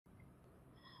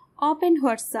Open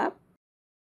WhatsApp.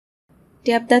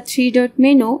 Tap the three-dot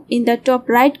menu in the top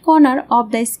right corner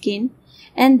of the screen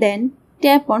and then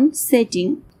tap on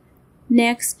Setting.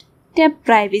 Next, tap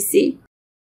Privacy.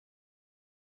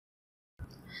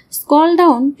 Scroll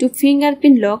down to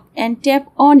Fingerprint Lock and tap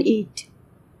on it.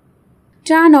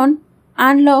 Turn on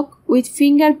Unlock with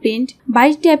Fingerprint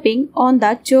by tapping on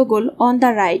the toggle on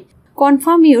the right.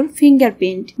 Confirm your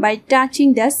fingerprint by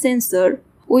touching the sensor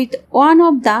with one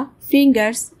of the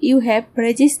fingers you have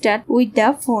registered with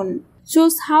the phone.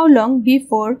 Choose how long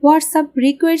before WhatsApp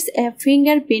requires a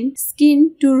fingerprint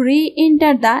scan to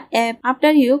re-enter the app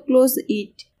after you close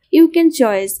it. You can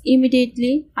choose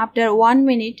immediately, after 1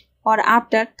 minute, or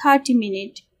after 30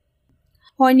 minutes.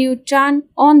 When you turn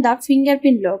on the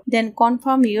fingerprint lock, then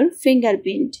confirm your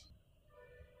fingerprint.